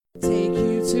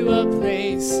to a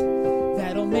place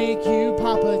that'll make you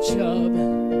pop a chub.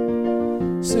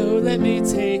 So let me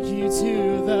take you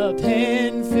to the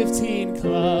Pen 15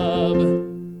 Club.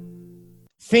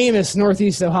 Famous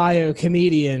Northeast Ohio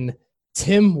comedian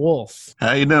Tim Wolfe.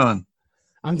 How you doing?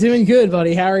 I'm doing good,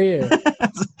 buddy. How are you?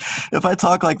 If I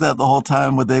talk like that the whole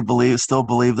time, would they still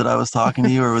believe that I was talking to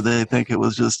you, or would they think it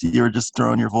was just you were just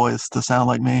throwing your voice to sound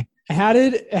like me? How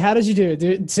did you do it?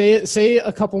 Dude, say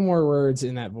a couple more words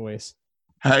in that voice.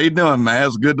 How you doing, man?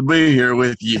 It's good to be here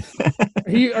with you.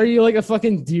 Are you like a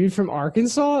fucking dude from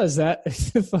Arkansas? Is that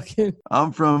fucking?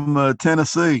 I'm from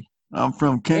Tennessee. I'm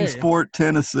from Kingsport,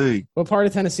 Tennessee. What part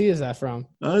of Tennessee is that from?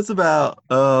 It's about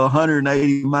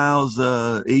 180 miles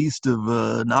east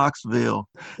of Knoxville.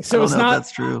 So it's not.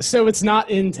 That's true. So it's not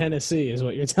in Tennessee, is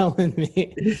what you're telling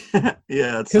me.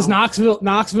 Yeah, because Knoxville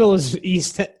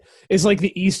is like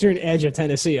the eastern edge of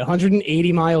Tennessee,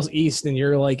 180 miles east, and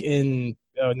you're like in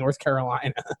North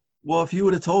Carolina. Well, if you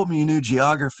would have told me you knew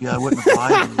geography, I wouldn't have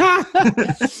lied to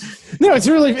you. No, it's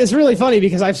really funny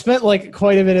because I've spent like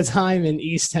quite a bit of time in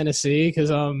East Tennessee because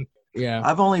yeah.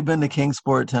 I've only been to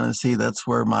Kingsport, Tennessee. That's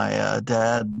where my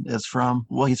dad is from.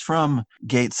 Well, he's from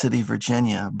Gate City,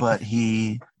 Virginia, but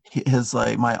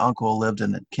my uncle lived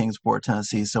in Kingsport,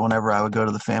 Tennessee. So whenever I would go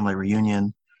to the family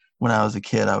reunion when I was a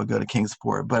kid, I would go to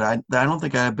Kingsport. But I don't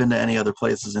think I've been to any other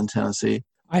places in Tennessee.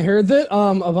 I heard that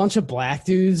a bunch of black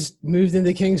dudes moved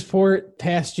into Kingsport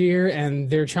past year, and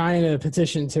they're trying to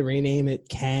petition to rename it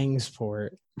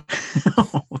Kangsport.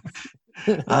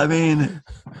 I mean,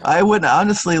 I wouldn't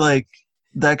honestly like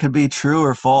that could be true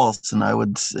or false, and I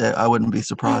wouldn't be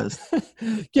surprised.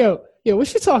 Yo,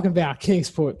 what you talking about,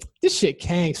 Kingsport? This shit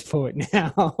Kangsport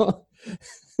now.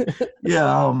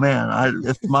 Yeah, oh man,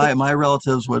 if my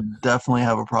relatives would definitely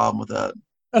have a problem with that.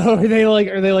 Oh, are they like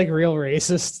real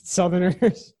racist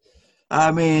Southerners?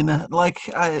 I mean, they're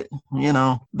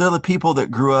the people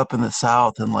that grew up in the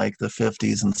South in like the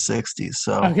 50s and 60s.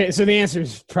 So okay, so the answer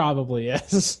is probably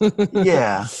yes.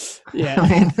 Yeah. Yeah. I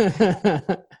mean,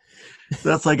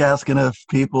 that's like asking if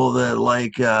people that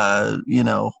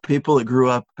people that grew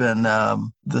up in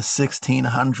the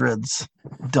 1600s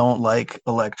don't like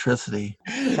electricity.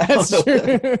 That's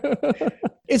true.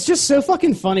 It's just so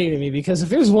fucking funny to me because if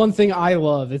there's one thing I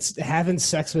love, it's having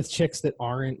sex with chicks that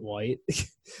aren't white.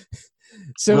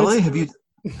 So really?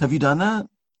 Have you done that?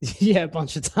 Yeah, a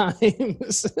bunch of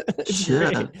times.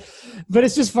 Shit. Great. But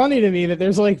it's just funny to me that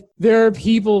there are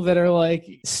people that are like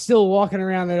still walking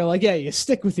around that are like, yeah, you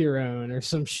stick with your own or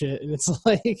some shit, and it's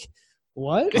like,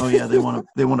 what? Oh yeah, they want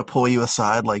to pull you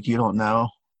aside like you don't know.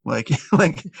 Like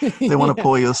they want to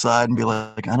pull you aside and be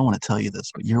like, I don't want to tell you this,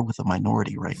 but you're with a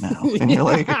minority right now. And you're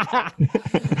like,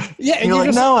 yeah, and you're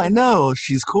like, no, I know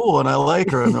she's cool and I like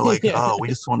her. And they're like, oh, we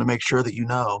just want to make sure that you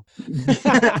know.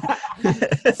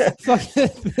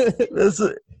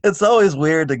 It's always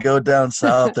weird to go down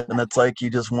south and it's like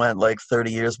you just went like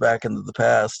 30 years back into the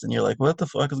past and you're like, what the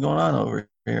fuck is going on over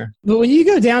here? But when you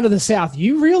go down to the south,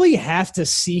 you really have to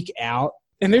seek out.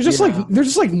 And they're just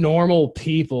like normal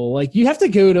people. Like you have to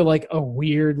go to like a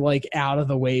weird, like out of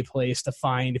the way place to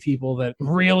find people that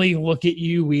really look at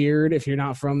you weird if you're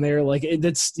not from there. Like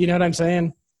that's, you know what I'm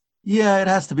saying? Yeah, it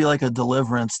has to be like a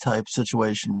Deliverance type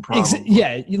situation. Probably.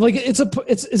 Yeah, like it's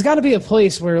got to be a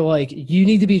place where like you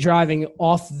need to be driving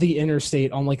off the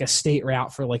interstate on like a state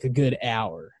route for like a good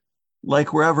hour.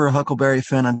 Like wherever Huckleberry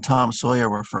Finn and Tom Sawyer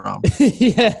were from.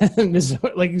 Yeah,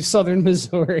 Missouri, like southern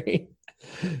Missouri.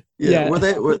 Yeah.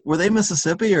 Were they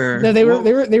Mississippi or no? They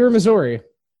were Missouri.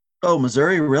 Oh,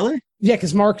 Missouri, really? Yeah,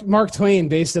 because Mark Twain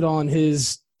based it on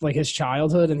his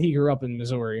childhood, and he grew up in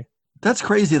Missouri. That's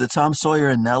crazy that Tom Sawyer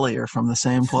and Nellie are from the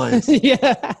same place.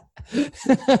 Yeah,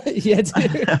 yeah,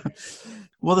 dude.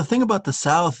 Well, the thing about the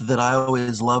South that I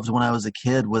always loved when I was a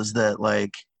kid was that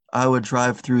like I would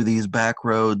drive through these back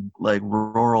road like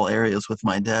rural areas with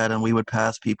my dad, and we would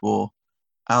pass people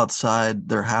outside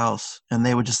their house and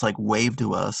they would just like wave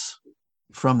to us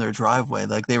from their driveway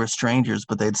like they were strangers,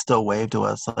 but they'd still wave to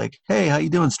us like, hey, how you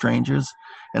doing, strangers?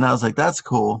 And I was like, that's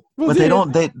cool. Well,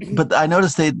 but but I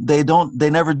noticed they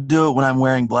never do it when I'm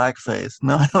wearing blackface.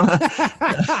 No, I don't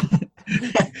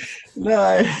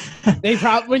know.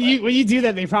 No, when you do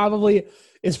that,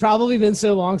 it's probably been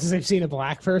so long since they've seen a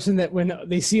black person that when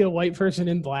they see a white person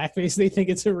in blackface, they think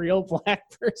it's a real black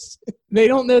person. They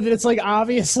don't know that it's like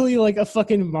obviously like a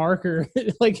fucking marker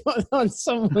like on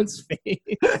someone's face.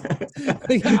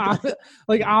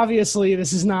 like obviously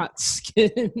this is not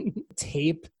skin.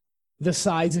 Tape the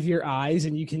sides of your eyes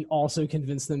and you can also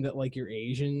convince them that like you're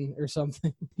Asian or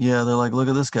something. Yeah, they're like, look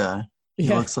at this guy. He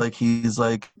looks like he's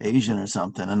like Asian or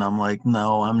something. And I'm like,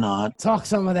 no, I'm not. Talk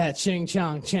some of that ching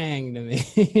chong chang to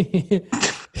me.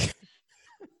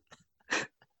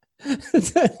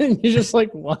 And you're just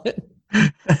like, what?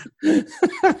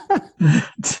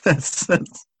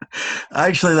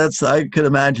 I could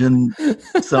imagine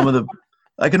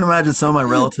I can imagine some of my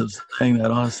relatives saying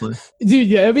that, honestly. Dude,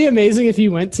 yeah, it'd be amazing if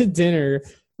you went to dinner,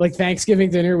 like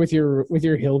Thanksgiving dinner with your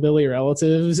hillbilly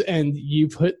relatives, and you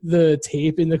put the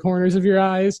tape in the corners of your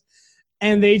eyes,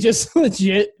 and they just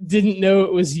legit didn't know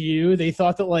it was you. They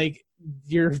thought that like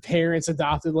your parents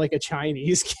adopted like a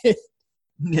Chinese kid.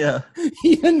 Yeah.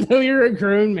 Even though you're a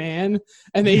grown man,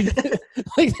 and they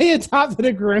like they adopted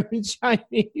a grown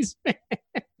Chinese man.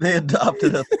 They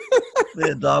adopted a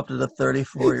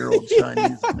 34-year-old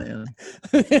Chinese man.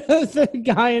 The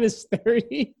guy in his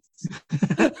 30s.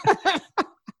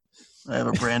 I have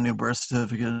a brand new birth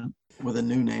certificate with a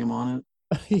new name on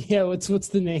it. Yeah, what's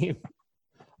the name?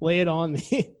 Lay it on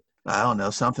me. I don't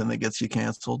know, something that gets you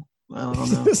canceled. I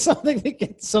don't know.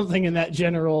 something in that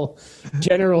general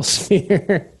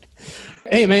sphere.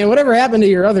 Hey man, whatever happened to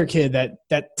your other kid,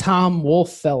 that Tom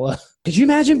Wolfe fella? Could you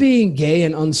imagine being gay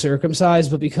and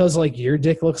uncircumcised, but because like your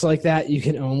dick looks like that, you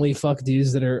can only fuck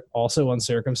dudes that are also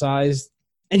uncircumcised?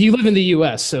 And you live in the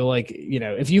U.S., so like, you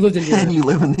know, if you lived in Europe, and you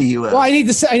live in the U.S. Well, I need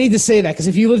to say that because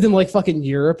if you lived in like fucking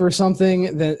Europe or something,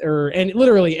 and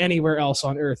literally anywhere else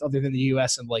on Earth other than the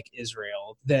U.S. and like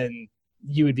Israel, then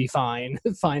you would be fine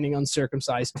finding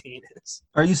uncircumcised penis.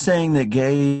 Are you saying that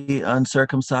gay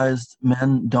uncircumcised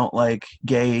men don't like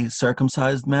gay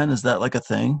circumcised men? Is that like a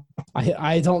thing?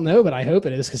 I don't know, but I hope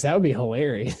it is, because that would be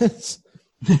hilarious.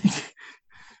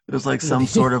 There's like some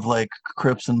sort of like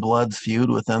Crips and Bloods feud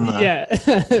within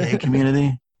the gay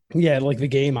community. Yeah, like the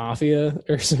gay mafia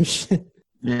or some shit.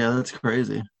 Yeah, that's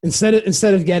crazy. Instead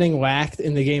of getting whacked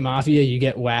in the gay mafia, you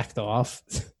get whacked off.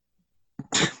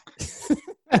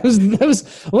 That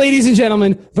was, ladies and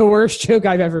gentlemen, the worst joke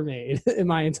I've ever made in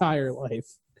my entire life.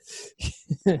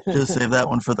 Just save that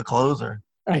one for the closer.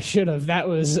 I should have. That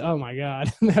was, oh my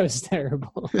God, that was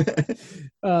terrible.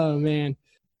 Oh man.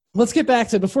 Let's get back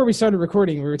to, before we started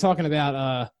recording, we were talking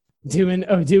about doing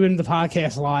the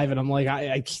podcast live, and I'm like,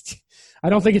 I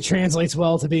don't think it translates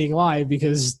well to being live,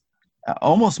 because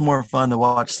almost more fun to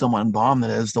watch someone bomb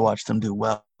than it is to watch them do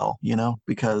well, you know,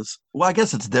 because, well, I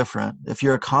guess it's different. If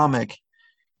you're a comic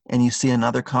and you see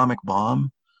another comic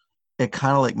bomb, it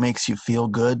kind of like makes you feel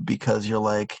good, because you're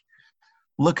like,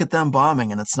 look at them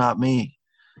bombing and it's not me.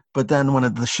 But then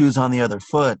when the shoe's on the other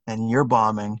foot and you're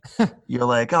bombing, you're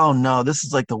like, oh no, this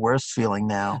is like the worst feeling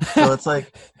now. So it's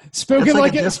like spoken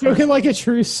like a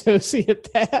true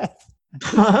sociopath.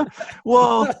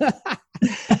 Well,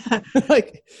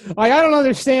 like I don't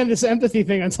understand this empathy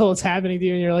thing until it's happening to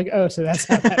you, and you're like, oh, so that's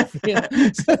how that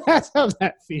feels. So that's how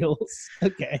that feels.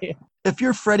 Okay. If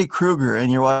you're Freddy Krueger and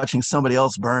you're watching somebody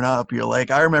else burn up, you're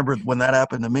like, I remember when that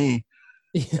happened to me.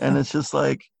 Yeah. And it's just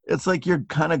like, it's like you're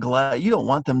kind of glad. You don't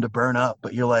want them to burn up,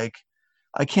 but you're like,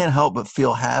 I can't help but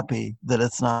feel happy that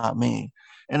it's not me.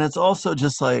 And it's also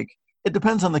just like, it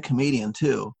depends on the comedian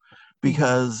too.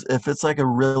 Because if it's like a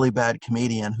really bad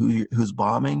comedian who's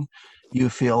bombing, you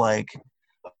feel like,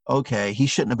 okay, he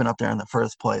shouldn't have been up there in the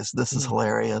first place. This is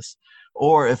hilarious.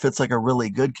 Or if it's like a really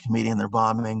good comedian they're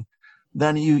bombing,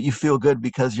 then you feel good,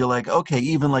 because you're like, okay,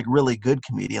 even like really good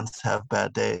comedians have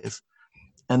bad days.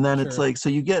 And then it's like, so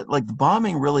you get like, the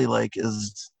bombing really like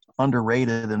is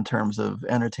underrated in terms of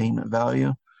entertainment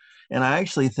value. And I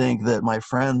actually think that my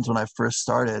friends, when I first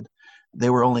started, they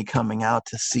were only coming out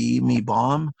to see me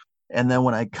bomb. And then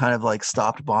when I kind of like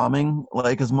stopped bombing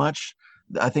like as much,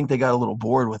 I think they got a little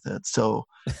bored with it. So,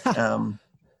 and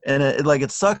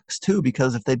it sucks too,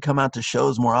 because if they'd come out to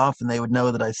shows more often, they would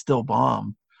know that I still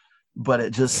bomb, but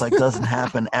it just like doesn't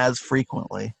happen as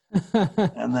frequently.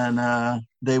 And then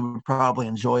they would probably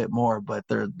enjoy it more, but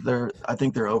I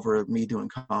think they're over me doing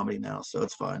comedy now, so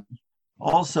it's fine.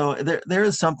 Also, there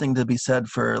is something to be said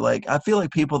for, like, I feel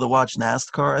like people that watch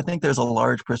NASCAR, I think there's a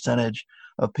large percentage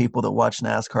of people that watch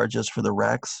NASCAR just for the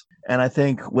wrecks. And I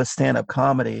think with stand-up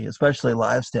comedy, especially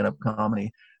live stand-up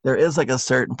comedy, there is like a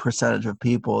certain percentage of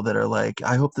people that are like,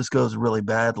 I hope this goes really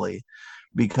badly,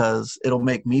 because it'll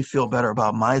make me feel better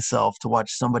about myself to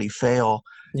watch somebody fail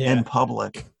in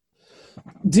public.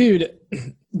 Dude,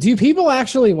 do people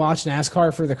actually watch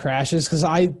NASCAR for the crashes? Because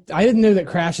I didn't know that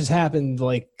crashes happened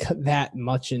like that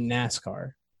much in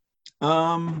NASCAR.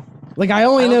 Like I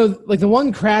only know, like the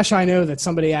one crash I know that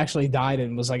somebody actually died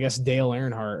in was, I guess, Dale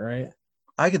Earnhardt, right?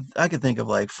 I could think of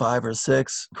like 5 or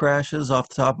 6 crashes off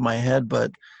the top of my head,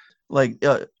 but like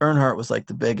Earnhardt was like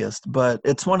the biggest. But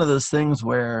it's one of those things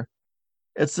where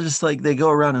it's just like they go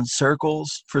around in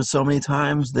circles for so many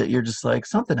times that you're just like,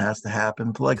 something has to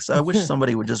happen. Like, I wish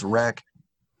somebody would just wreck.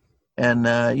 And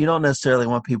you don't necessarily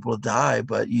want people to die,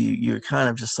 but you're kind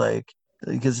of just like,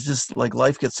 because it's just like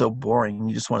life gets so boring.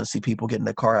 You just want to see people get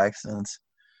into car accidents.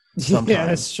 Yeah,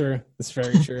 that's true. That's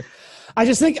very true. I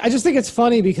just think it's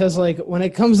funny because like when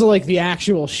it comes to like the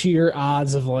actual sheer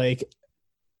odds of like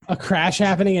a crash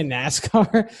happening in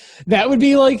NASCAR, that would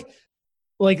be like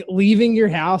leaving your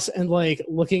house and like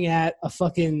looking at a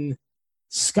fucking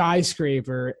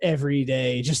skyscraper every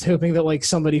day, just hoping that like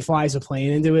somebody flies a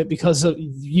plane into it because of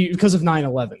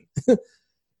 9/11.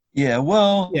 Yeah,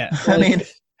 well, Yeah, I like, mean,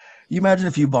 you imagine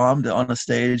if you bombed on a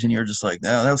stage and you're just like,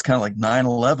 no, that was kind of like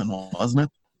 9/11, wasn't it?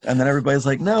 And then everybody's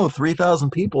like, no, 3,000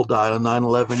 people died on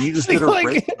 9/11. You just did a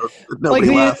rape joke that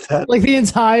nobody laughed at. Like the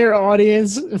entire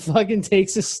audience fucking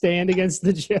takes a stand against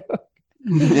the joke.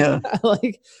 Yeah.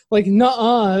 like,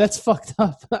 nuh-uh, that's fucked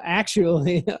up,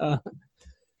 actually.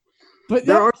 But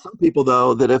there are some people,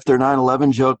 though, that if their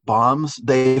 9/11 joke bombs,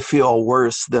 they feel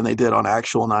worse than they did on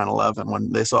actual 9/11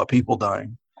 when they saw people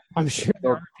dying. I'm sure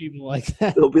there are people like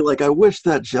that. They'll be like, I wish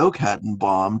that joke hadn't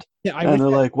bombed. Yeah, and they're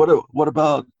like, what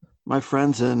about my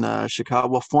friends in Chicago?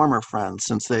 Well, former friends,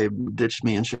 since they ditched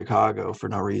me in Chicago for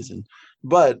no reason.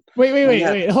 But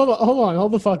wait.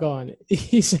 Hold the fuck on.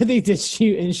 He said they ditched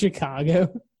you in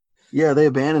Chicago. Yeah, they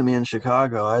abandoned me in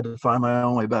Chicago. I had to find my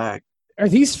own way back. Are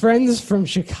these friends from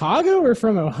Chicago or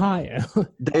from Ohio?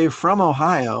 They're from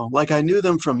Ohio. Like, I knew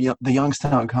them from the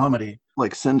Youngstown Comedy,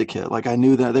 like, syndicate. Like, I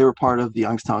knew that they were part of the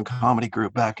Youngstown Comedy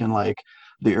group back in, like,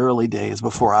 the early days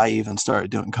before I even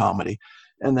started doing comedy.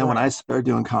 And then when I started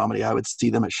doing comedy, I would see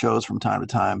them at shows from time to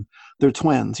time. They're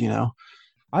twins, you know?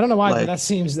 I don't know why, but that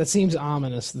seems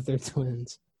ominous that they're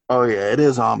twins. Oh, yeah, it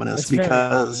is ominous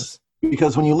because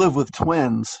when you live with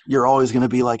twins, you're always going to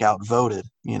be, like, outvoted,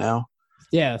 you know?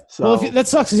 Yeah. So, well, that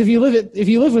sucks. Because if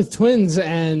you live with twins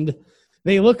and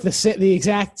they look the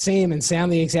exact same and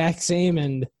sound the exact same,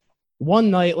 and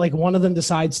one night like one of them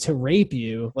decides to rape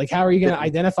you, like how are you going to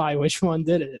identify which one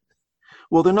did it?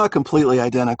 Well, they're not completely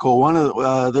identical. One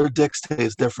of their dicks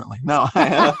taste differently. No,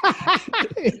 I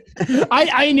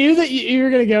knew that you were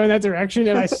going to go in that direction,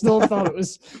 and I still thought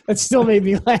that still made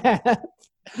me laugh.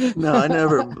 No,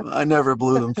 I never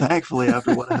blew them, thankfully,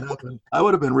 after what happened. I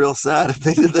would have been real sad if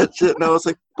they did that shit. And I was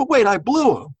like, but wait, I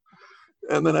blew them.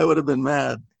 And then I would have been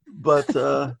mad. But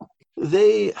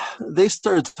they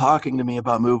started talking to me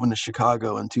about moving to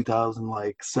Chicago in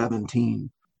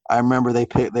 2017. I remember they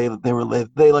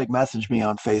messaged me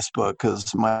on Facebook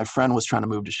because my friend was trying to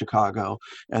move to Chicago,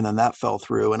 and then that fell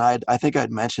through. And I think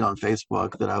I'd mentioned on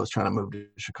Facebook that I was trying to move to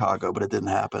Chicago, but it didn't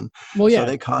happen. Well, yeah. So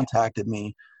they contacted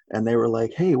me. And they were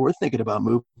like, hey, we're thinking about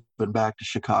moving back to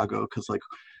Chicago because,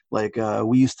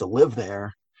 we used to live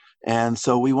there. And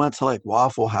so we went to, like,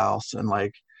 Waffle House. And,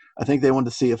 like, I think they wanted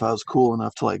to see if I was cool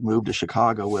enough to, like, move to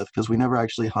Chicago with because we never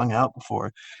actually hung out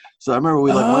before. So I remember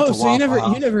we, went to Waffle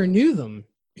House. You never knew them.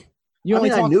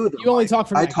 I knew them. You only talked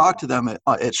from I talked to them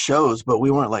at shows, but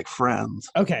we weren't, like, friends.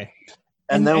 Okay.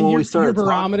 And then when we started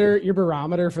your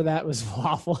barometer for that was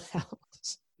Waffle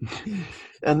House.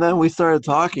 And then we started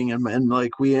talking and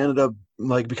like we ended up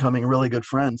like becoming really good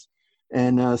friends.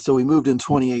 And so we moved in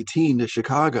 2018 to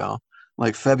Chicago,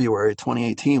 like February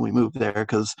 2018 we moved there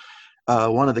because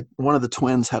one of the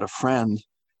twins had a friend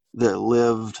that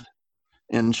lived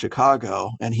in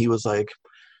Chicago, and he was like,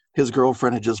 his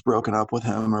girlfriend had just broken up with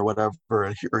him or whatever,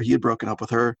 or he had broken up with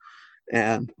her.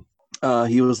 And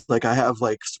he was like, I have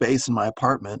like space in my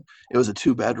apartment. It was a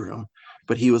 2-bedroom.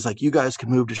 But he was like, you guys could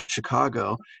move to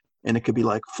Chicago and it could be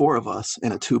like 4 of us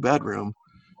in a 2-bedroom.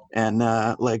 And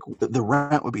like the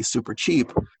rent would be super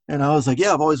cheap. And I was like,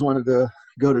 yeah, I've always wanted to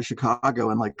go to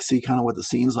Chicago and like see kind of what the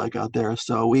scene's like out there.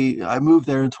 So I moved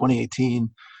there in 2018,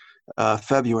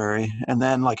 February. And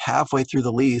then like halfway through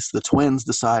the lease, the twins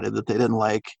decided that they didn't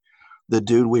like the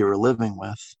dude we were living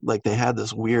with. Like they had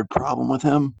this weird problem with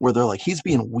him where they're like, he's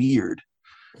being weird.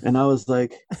 And I was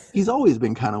like, he's always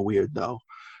been kind of weird though.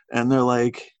 And they're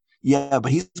like, yeah,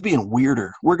 but he's being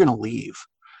weirder. We're going to leave.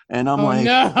 And I'm like,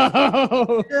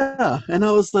 no. Yeah. And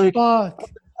I was like, fuck.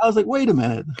 I was like, wait a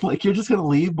minute. Like, you're just going to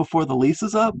leave before the lease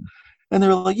is up? And they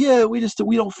were like, yeah, we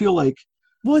don't feel like,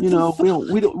 we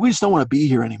just don't want to be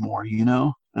here anymore, you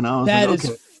know? And I was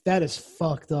okay. That is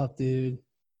fucked up, dude.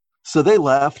 So they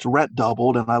left, rent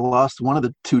doubled, and I lost one of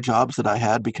the 2 jobs that I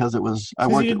had because I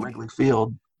worked at Wrigley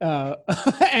Field.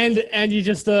 And you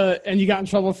just and you got in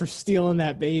trouble for stealing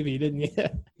that baby, didn't you?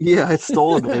 Yeah, I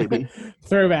stole a baby.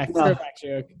 Throwback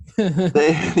joke.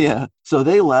 So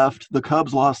they left. The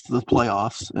Cubs lost the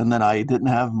playoffs, and then I didn't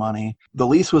have money. The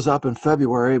lease was up in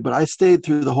February, but I stayed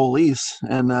through the whole lease.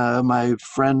 And my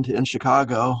friend in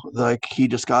Chicago, like he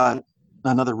just got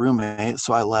another roommate,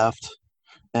 so I left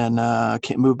and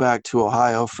moved back to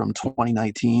Ohio from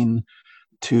 2019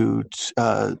 to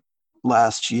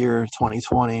last year,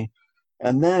 2020.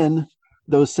 And then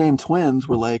those same twins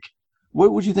were like,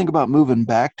 what would you think about moving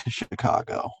back to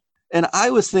Chicago? And I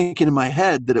was thinking in my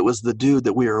head that it was the dude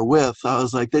that we were with. I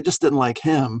was like, they just didn't like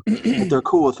him, but they're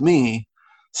cool with me.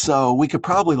 So we could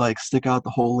probably like stick out the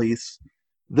whole lease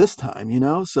this time, you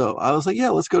know? So I was like, yeah,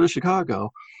 let's go to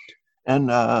Chicago. And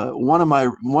one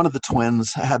of the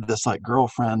twins had this like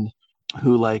girlfriend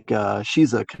who like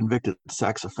she's a convicted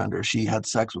sex offender. She had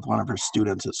sex with one of her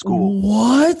students at school.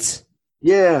 What?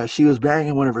 Yeah, she was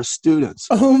banging one of her students.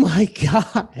 Oh my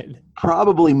God.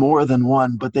 Probably more than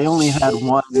one, but they only had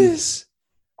one.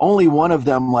 Only one of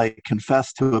them like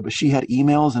confessed to it, but she had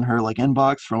emails in her like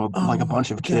inbox from a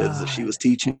bunch of kids that she was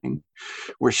teaching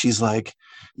where she's like,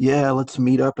 yeah, let's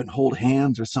meet up and hold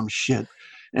hands or some shit.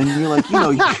 And you're like, you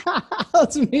know,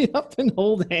 let's meet up and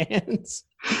hold hands.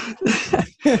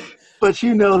 But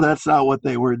you know that's not what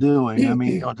they were doing. I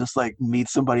mean, you'll just like meet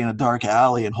somebody in a dark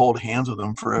alley and hold hands with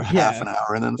them for half an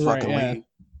hour and then fucking leave.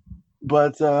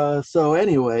 But so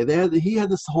anyway, he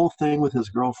had this whole thing with his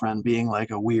girlfriend being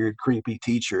like a weird, creepy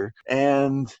teacher.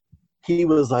 And he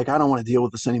was like, I don't want to deal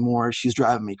with this anymore. She's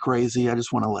driving me crazy. I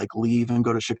just want to like leave and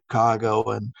go to Chicago.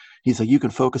 And he's like, you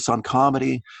can focus on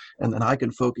comedy. And then I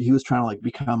can focus. He was trying to like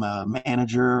become a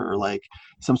manager or like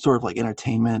some sort of like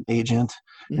entertainment agent.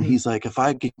 And he's like, if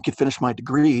I could finish my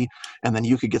degree and then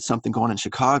you could get something going in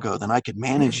Chicago, then I could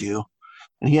manage you.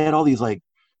 And he had all these like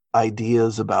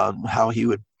ideas about how he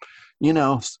would, you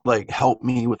know, like help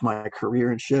me with my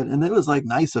career and shit. And it was like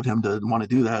nice of him to want to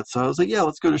do that. So I was like, yeah,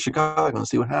 let's go to Chicago and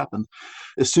see what happens.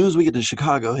 As soon as we get to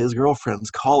Chicago, his girlfriend's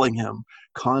calling him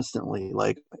constantly,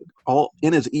 like all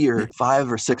in his ear,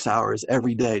 5 or 6 hours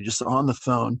every day, just on the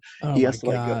phone. He has to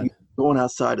like going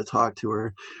outside to talk to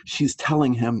her. She's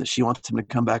telling him that she wants him to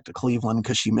come back to Cleveland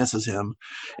because she misses him.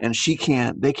 And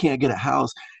they can't get a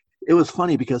house. It was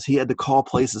funny because he had to call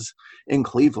places in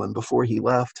Cleveland before he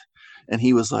left. And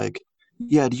he was like,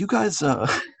 yeah, do you guys,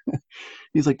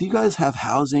 he's like, do you guys have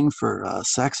housing for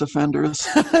sex offenders?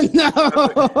 No.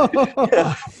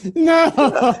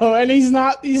 No. And he's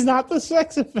not the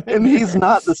sex offender. And he's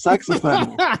not the sex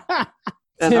offender.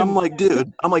 And I'm like,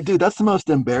 dude, that's the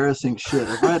most embarrassing shit.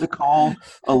 If I had to call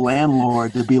a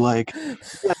landlord to be like,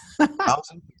 yeah,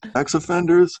 housing for sex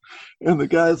offenders, and the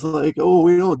guy's like, oh,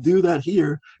 we don't do that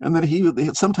here. And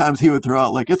then sometimes he would throw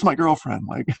out like, it's my girlfriend.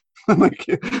 Like,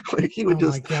 like he would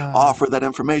just offer that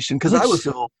information because I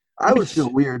would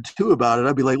feel weird too about it.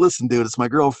 I'd be like, listen, dude, it's my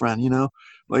girlfriend, you know,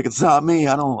 like it's not me.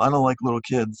 I don't like little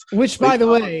kids. Which, by the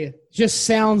way, just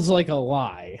sounds like a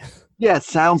lie. Yeah, it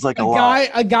sounds like a lie.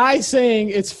 A guy saying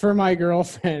it's for my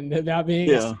girlfriend about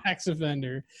being a sex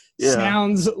offender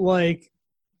sounds like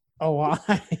a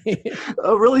lie.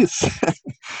 Oh, really? Can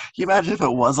you imagine if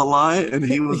it was a lie and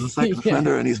he was a sex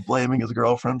offender and he's blaming his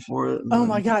girlfriend for it? Oh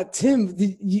my God, Tim,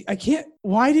 I can't.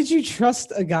 Why did you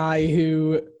trust a guy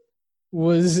who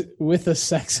was with a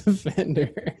sex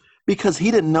offender? Because he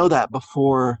didn't know that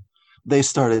before they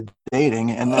started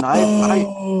dating, and then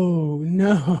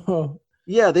no.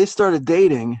 Yeah, they started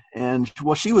dating, and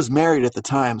well, she was married at the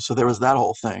time, so there was that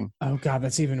whole thing. Oh God,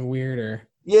 that's even weirder.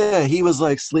 Yeah, he was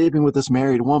like sleeping with this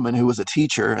married woman who was a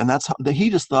teacher, and he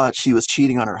just thought she was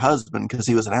cheating on her husband because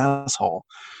he was an asshole,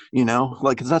 you know,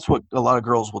 like 'cause that's what a lot of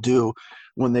girls will do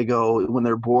when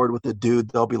they're bored with a dude.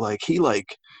 They'll be like, he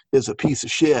like is a piece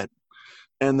of shit,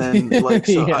 and then like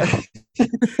so.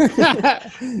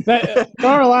 There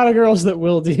are a lot of girls that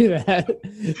will do that.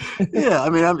 Yeah, I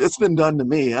mean, it's been done to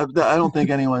me. I don't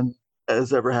think anyone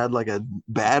has ever had like a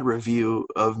bad review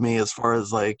of me as far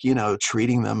as like, you know,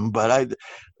 treating them, but I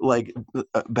like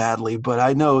badly, but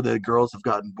I know that girls have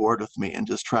gotten bored with me and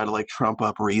just try to like trump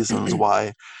up reasons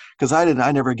why, because I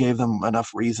never gave them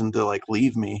enough reason to like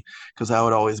leave me because I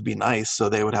would always be nice. So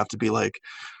they would have to be like,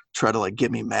 try to like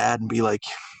get me mad and be like,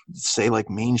 say like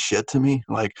mean shit to me.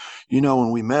 Like, you know,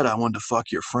 when we met, I wanted to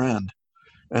fuck your friend.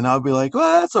 And I'll be like,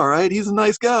 well, that's all right. He's a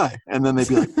nice guy. And then they'd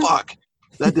be like, fuck,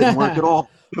 that didn't work at all.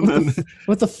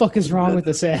 What the fuck is wrong with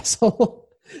this asshole?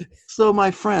 So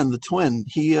my friend, the twin,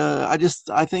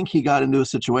 I think he got into a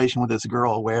situation with this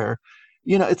girl where,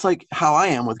 you know, it's like how I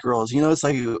am with girls. You know, it's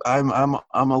like I'm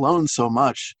alone so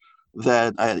much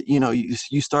that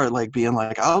you start like being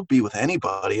like, I'll be with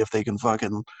anybody if they can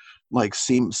fucking like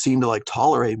seem to like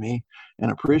tolerate me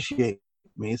and appreciate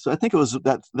me. So I think it was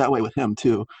that way with him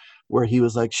too, where he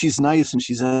was like, she's nice and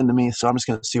she's into me, so I'm just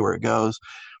gonna see where it goes.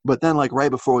 But then like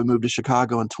right before we moved to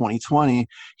Chicago in 2020,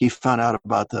 he found out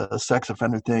about the sex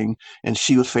offender thing and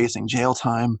she was facing jail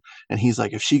time. And he's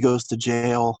like, if she goes to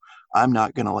jail, I'm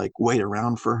not gonna like wait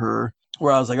around for her.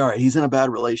 Where I was like, all right, he's in a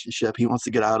bad relationship. He wants to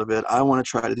get out of it. I want to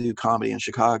try to do comedy in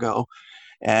Chicago.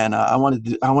 and I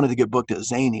wanted to get booked at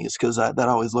Zanies because that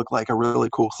always looked like a really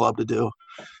cool club to do.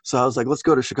 So I was like, let's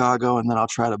go to Chicago, and then I'll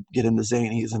try to get into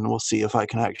Zanies, and we'll see if I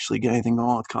can actually get anything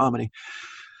going with comedy.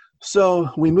 So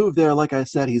we moved there. Like I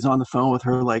said, he's on the phone with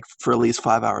her like for at least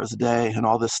 5 hours a day and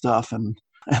all this stuff. And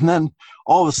then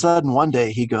all of a sudden one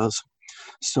day he goes,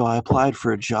 so I applied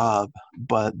for a job,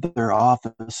 but their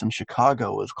office in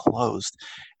Chicago is closed.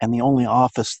 And the only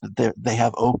office that they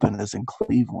have open is in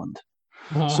Cleveland.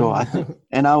 So I think,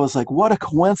 and I was like, what a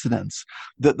coincidence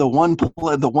that the one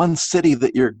city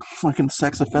that your fucking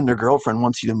sex offender girlfriend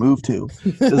wants you to move to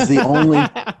is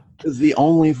the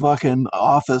only fucking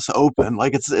office open.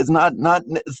 Like it's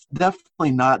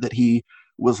definitely not that he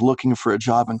was looking for a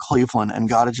job in Cleveland and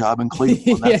got a job in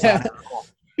Cleveland. That's not it at all.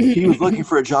 He was looking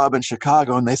for a job in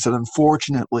Chicago, and they said,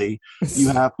 unfortunately, you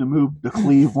have to move to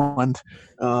Cleveland,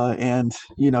 and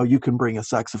you can bring a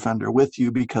sex offender with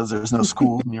you because there's no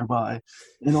schools nearby,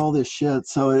 and all this shit.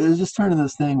 So it was just turning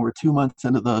this thing where 2 months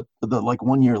into the like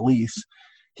 1 year lease,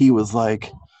 he was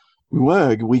like,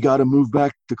 we got to move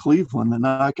back to Cleveland, and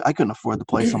I couldn't afford the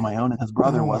place on my own, and his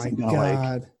brother wasn't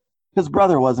gonna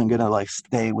like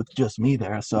stay with just me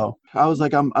there. So I was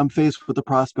like, I'm faced with the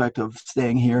prospect of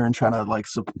staying here and trying to like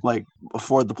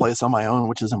afford the place on my own,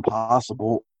 which is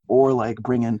impossible, or like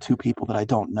bring in two people that I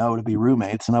don't know to be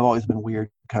roommates. And I've always been weird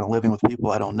kind of living with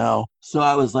people I don't know. So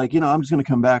I was like, I'm just gonna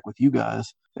come back with you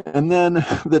guys. And then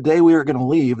the day we were going to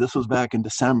leave, this was back in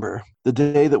December, the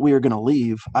day that we were going to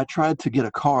leave, I tried to get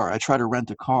a car. I tried to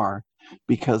rent a car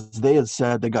because they had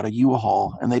said they got a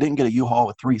U-Haul, and they didn't get a U-Haul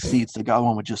with 3 seats. They got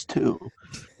one with just 2.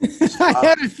 So, I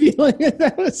had a feeling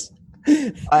that was...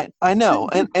 I know.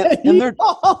 And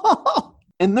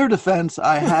in their defense,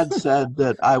 I had said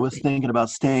that I was thinking about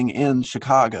staying in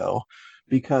Chicago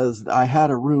because I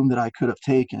had a room that I could have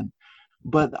taken.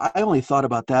 But I only thought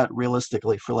about that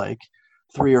realistically for like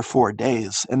 3 or 4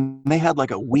 days, and they had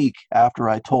like a week after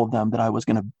I told them that I was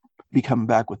going to be coming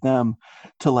back with them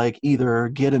to like either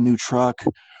get a new truck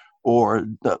or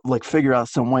like figure out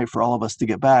some way for all of us to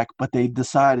get back. But they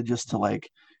decided just to like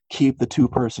keep the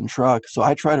 2-person truck. So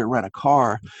I tried to rent a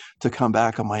car to come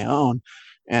back on my own,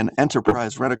 and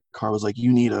Enterprise Rent-A-Car was like,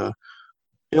 you need a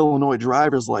Illinois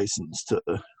driver's license to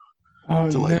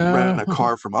rent a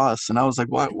car from us. And I was like,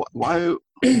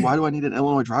 why do I need an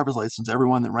Illinois driver's license?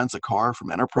 Everyone that rents a car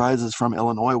from Enterprise is from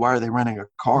Illinois. Why are they renting a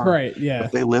car? Right, yeah.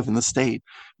 If they live in the state?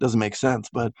 Doesn't make sense.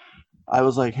 But I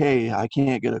was like, hey, I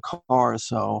can't get a car,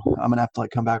 so I'm going to have to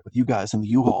like come back with you guys in the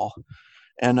U-Haul.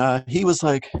 And he was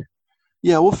like,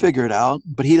 yeah, we'll figure it out.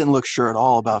 But he didn't look sure at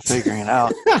all about figuring it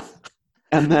out.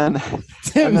 And then,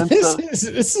 this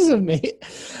is amazing.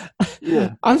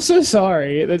 Yeah. I'm so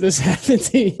sorry that this happened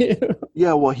to you.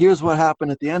 Yeah, well, here's what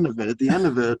happened at the end of it. At the end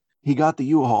of it, he got the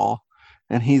U-Haul,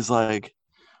 and he's like,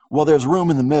 well, there's room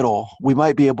in the middle. We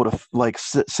might be able to like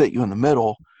sit you in the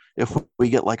middle if we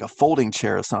get like a folding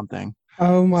chair or something.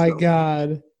 Oh my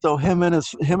God. So him and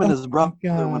his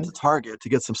brother went to Target to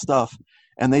get some stuff,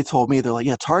 and they told me, they're like,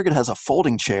 yeah, Target has a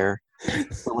folding chair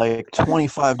for like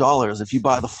 $25. If you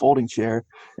buy the folding chair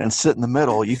and sit in the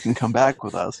middle, you can come back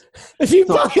with us. If you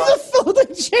buy the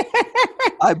folding chair,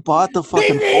 I bought the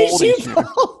fucking folding chair.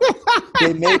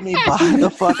 They made me buy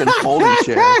the fucking folding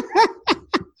chair.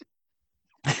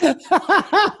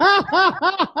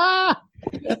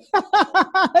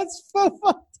 That's so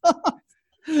fucked up.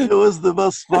 It was the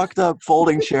most fucked up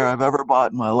folding chair I've ever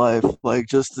bought in my life, like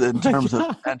just in terms of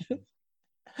attention.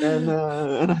 And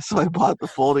so I bought the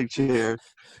folding chair.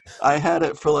 I had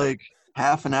it for like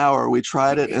half an hour. We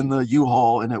tried it in the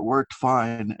U-Haul, and it worked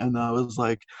fine. And I was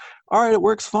like, all right, it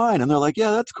works fine. And they're like,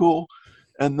 yeah, that's cool.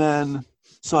 And then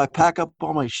so I pack up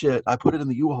all my shit. I put it in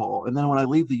the U-Haul. And then when I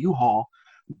leave the U-Haul,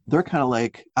 they're kind of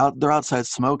like they're outside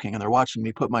smoking, and they're watching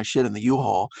me put my shit in the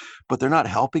U-Haul, but they're not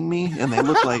helping me. And they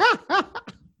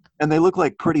look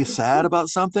like pretty sad about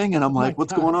something. And I'm like,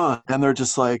 what's going on? And they're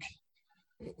just like,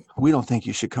 we don't think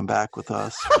you should come back with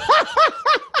us.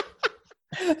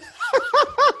 Oh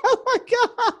my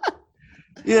God.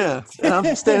 Yeah. And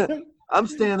I'm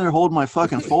standing there holding my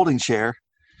fucking folding chair,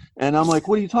 and I'm like,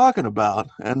 what are you talking about?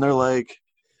 And they're like,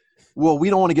 well, we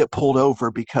don't want to get pulled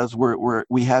over because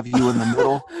we have you in the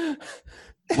middle.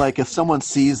 Like if someone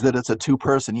sees that it's a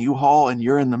 2-person U-Haul and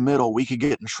you're in the middle, we could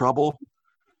get in trouble.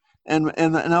 And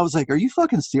I was like, are you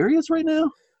fucking serious right now?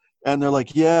 And they're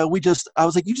like, yeah, I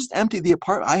was like, you just emptied the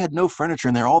apartment. I had no furniture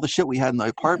in there. All the shit we had in the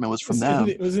apartment was from them.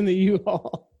 It was in the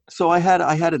U-Haul. So I had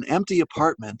an empty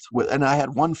apartment and I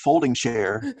had one folding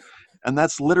chair, and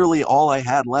that's literally all I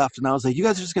had left. And I was like, you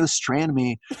guys are just going to strand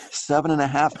me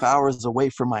 7.5 hours away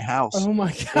from my house. Oh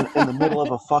my God. In the middle of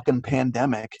a fucking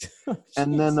pandemic.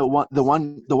 And then the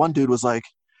one dude was like,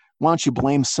 why don't you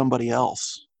blame somebody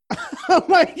else? Oh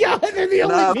my God, they're the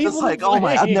And only I people was like, to oh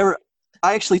my, blame.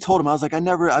 I actually told him, I was like, I've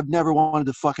never wanted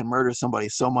to fucking murder somebody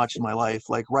so much in my life.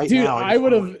 Like right Dude, now, I I just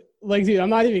would want to, have like, dude, I'm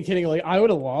not even kidding. Like, I would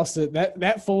have lost it.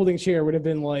 That folding chair would have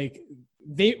been like,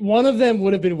 one of them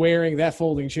would have been wearing that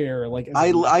folding chair like I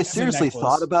as a seriously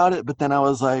thought necklace. about it, but then I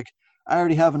was like, I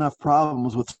already have enough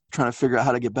problems with trying to figure out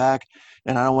how to get back,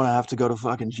 and I don't want to have to go to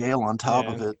fucking jail on top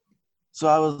Yeah. of it. So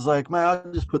I was like, man,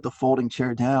 I'll just put the folding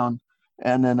chair down.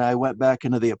 And then I went back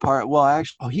into the apartment. Well,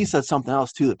 actually, he said something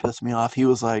else too that pissed me off. He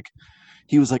was like,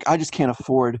 I just can't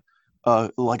afford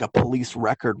like a police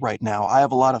record right now. I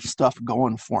have a lot of stuff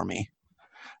going for me.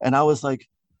 And I was like,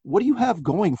 what do you have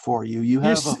going for you? You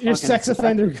have a Your fucking sex sex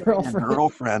offender offending girlfriend.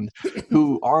 girlfriend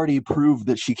who already proved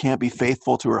that she can't be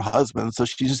faithful to her husband. So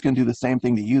she's just going to do the same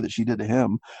thing to you that she did to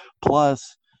him.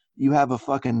 Plus, you have a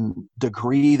fucking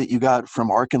degree that you got from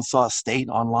Arkansas State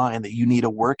online that you need a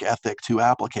work ethic to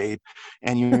applicate.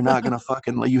 And you're not going to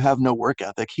fucking, you have no work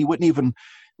ethic. He wouldn't even,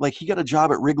 like, he got a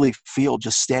job at Wrigley Field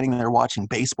just standing there watching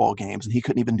baseball games, and he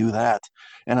couldn't even do that.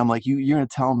 And I'm like, you're going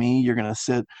to tell me you're going to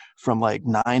sit from like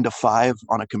 9 to 5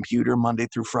 on a computer Monday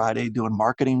through Friday doing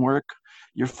marketing work?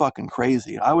 You're fucking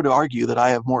crazy. I would argue that I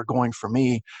have more going for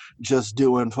me just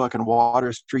doing fucking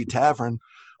Water Street Tavern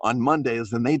on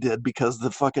Mondays than they did, because the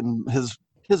fucking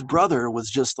his brother was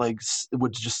just like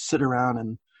would just sit around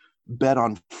and bet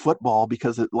on football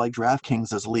because it like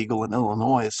DraftKings is legal in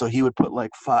Illinois. So he would put like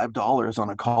 $5 on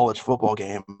a college football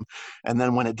game, and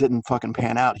then when it didn't fucking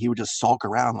pan out, he would just sulk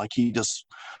around like he just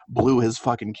blew his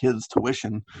fucking kids'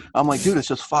 tuition. I'm like, dude, it's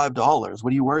just $5.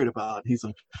 What are you worried about? He's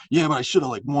like, yeah, but I should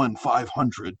have like won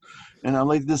 500. And I'm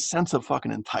like, this sense of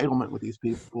fucking entitlement with these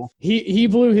people. He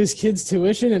blew his kids'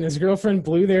 tuition and his girlfriend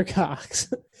blew their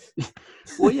cocks.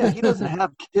 Well, yeah, he doesn't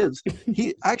have kids.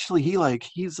 He actually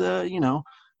he's you know,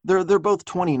 they're both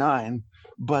 29,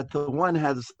 but the one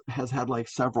has had like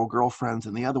several girlfriends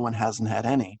and the other one hasn't had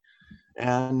any.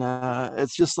 And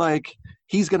it's just like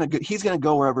he's gonna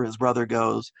go wherever his brother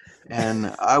goes,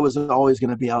 and I was always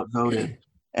gonna be outvoted.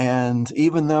 And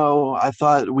even though I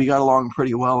thought we got along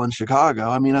pretty well in Chicago,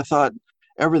 I mean, I thought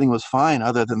everything was fine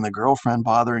other than the girlfriend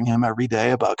bothering him every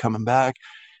day about coming back.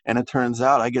 And it turns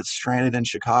out I get stranded in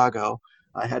Chicago.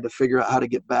 I had to figure out how to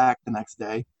get back the next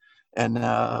day. And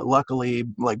luckily,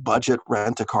 like Budget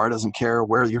Rent a Car doesn't care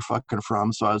where you're fucking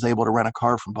from, so I was able to rent a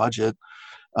car from Budget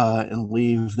and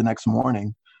leave the next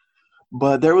morning.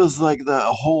 But there was like the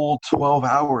whole 12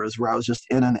 hours where I was just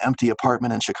in an empty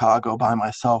apartment in Chicago by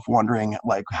myself, wondering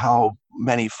like how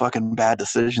many fucking bad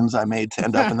decisions I made to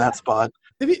end up in that spot.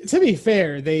 To be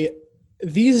fair,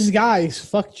 these guys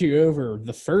fucked you over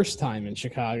the first time in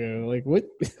Chicago. Like what?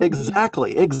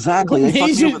 Exactly. What They fucked made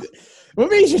me you? over. What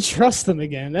made you trust them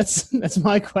again? That's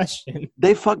my question.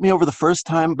 They fucked me over the first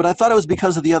time, but I thought it was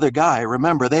because of the other guy.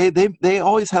 Remember, they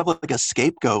always have like a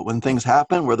scapegoat when things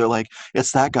happen, where they're like,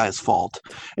 it's that guy's fault.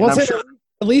 And Well, I'm sure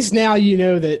at least now you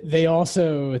know that they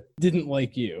also didn't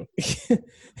like you.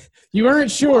 You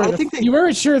weren't sure. well, You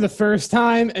weren't sure the first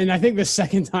time, and I think the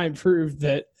second time proved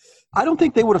that. I don't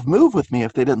think they would have moved with me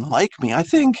if they didn't like me. I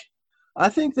think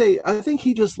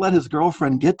he just let his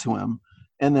girlfriend get to him,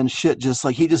 and then shit just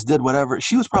like he just did whatever.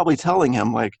 She was probably telling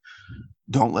him like,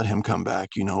 don't let him come back,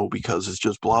 you know, because it's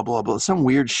just blah blah blah, some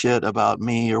weird shit about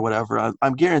me or whatever. I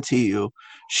guarantee you,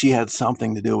 she had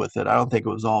something to do with it. I don't think it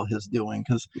was all his doing,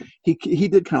 because he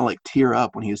did kind of like tear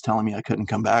up when he was telling me I couldn't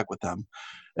come back with them,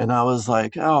 and I was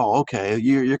like, oh, okay,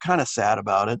 you're kind of sad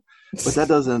about it, but that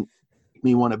doesn't make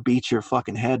me want to beat your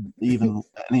fucking head even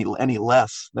any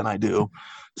less than I do.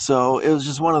 So it was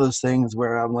just one of those things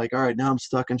where I'm like, all right, now I'm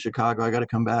stuck in Chicago. I got to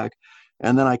come back,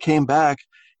 and then I came back.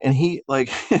 And he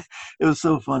like, it was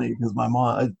so funny because my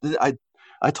mom,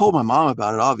 I told my mom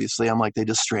about it. Obviously, I'm like, they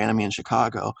just stranded me in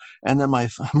Chicago, and then my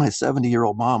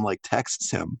 70-year-old mom like texts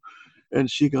him,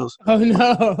 and she goes, Oh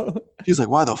no! she's like,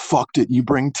 why the fuck didn't you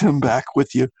bring Tim back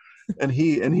with you? And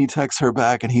he texts her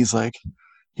back, and he's like,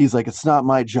 it's not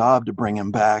my job to bring him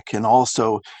back, and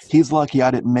also he's lucky I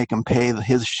didn't make him pay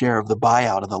his share of the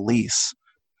buyout of the lease,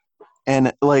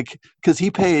 and like, because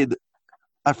he paid.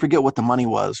 I forget what the money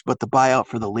was, but the buyout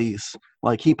for the lease,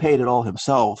 like he paid it all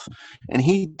himself. And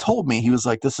he told me, he was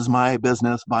like, this is my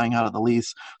business buying out of the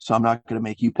lease, so I'm not going to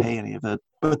make you pay any of it.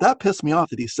 But that pissed me off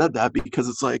that he said that, because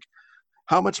it's like,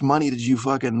 how much money did you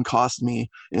fucking cost me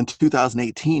in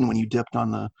 2018 when you dipped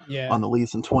on Yeah. the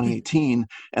lease in 2018,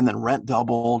 and then rent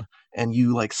doubled, and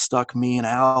you like stuck me and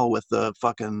Al with the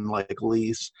fucking like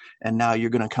lease, and now you're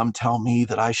gonna come tell me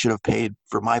that I should have paid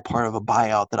for my part of a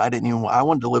buyout that I didn't even. I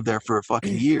wanted to live there for a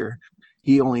fucking year,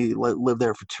 he only lived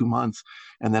there for 2 months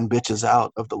and then bitches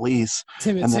out of the lease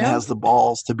Tim and and then Sam? has the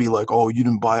balls to be like, oh, you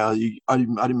didn't buy out. I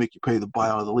didn't make you pay the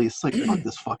buyout of the lease. It's like, fuck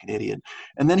this fucking idiot.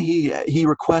 And then he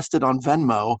requested on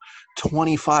Venmo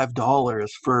 $25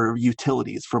 for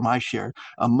utilities for my share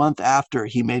a month after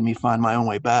he made me find my own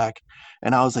way back.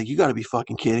 And I was like, you got to be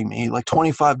fucking kidding me. Like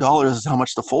 $25 is how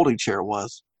much the folding chair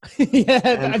was.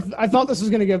 Yeah, I thought this was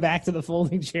going to go back to the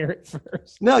folding chair at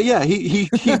first. No, yeah, he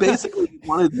basically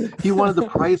wanted the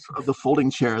price of the folding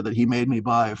chair that he made me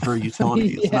buy for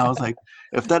utilities, Yeah. and I was like,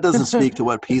 if that doesn't speak to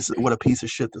what a piece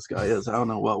of shit this guy is, I don't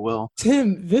know what will.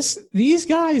 Tim, these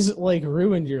guys like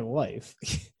ruined your life.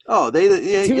 Oh,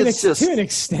 to an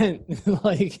extent,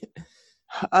 like.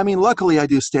 I mean, luckily I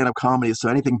do stand-up comedy, so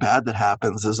anything bad that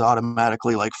happens is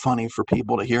automatically like funny for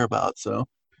people to hear about. So.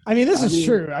 I mean, this is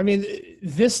true. I mean,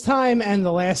 this time and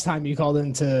the last time you called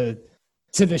into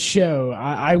the show,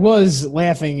 I was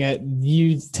laughing at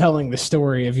you telling the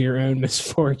story of your own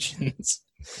misfortunes.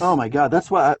 Oh my God, that's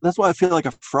why I feel like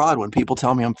a fraud when people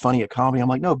tell me I'm funny at comedy. I'm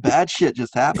like, no, bad shit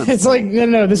just happens. It's like,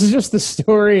 no, this is just the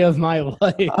story of my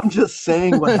life. I'm just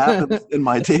saying what happens in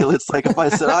my daily. It's like if I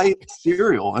said I ate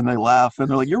cereal and they laugh and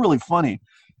they're like, you're really funny.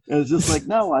 And it's just like,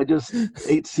 no, I just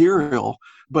ate cereal.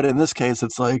 But in this case,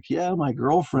 it's like, yeah, my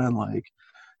girlfriend like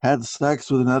had sex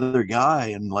with another guy,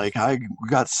 and like I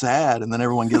got sad, and then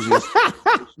everyone gives me,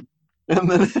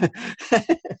 and then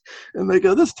and they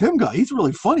go, this Tim guy, he's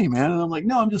really funny, man. And I'm like,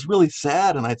 no, I'm just really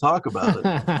sad, and I talk about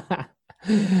it.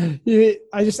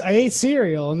 I ate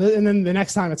cereal, and then the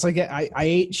next time it's like I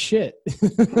ate shit.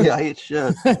 Yeah, I ate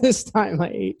shit. This time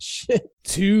I ate shit.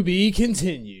 To be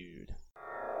continued.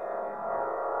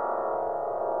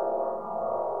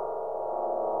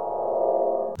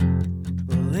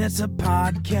 It's a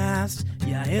podcast,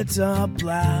 yeah, it's a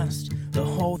blast. The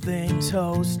whole thing's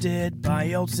hosted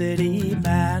by Old City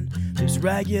Man. There's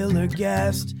regular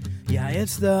guest, yeah,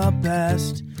 it's the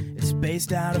best. It's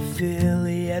based out of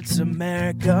Philly, it's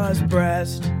America's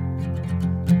breast.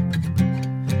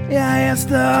 Yeah, it's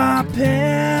the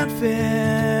Pen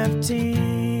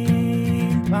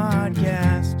 15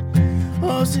 podcast,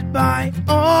 hosted by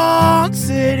Old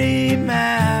City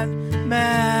Man.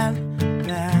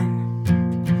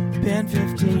 Pen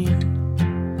 15.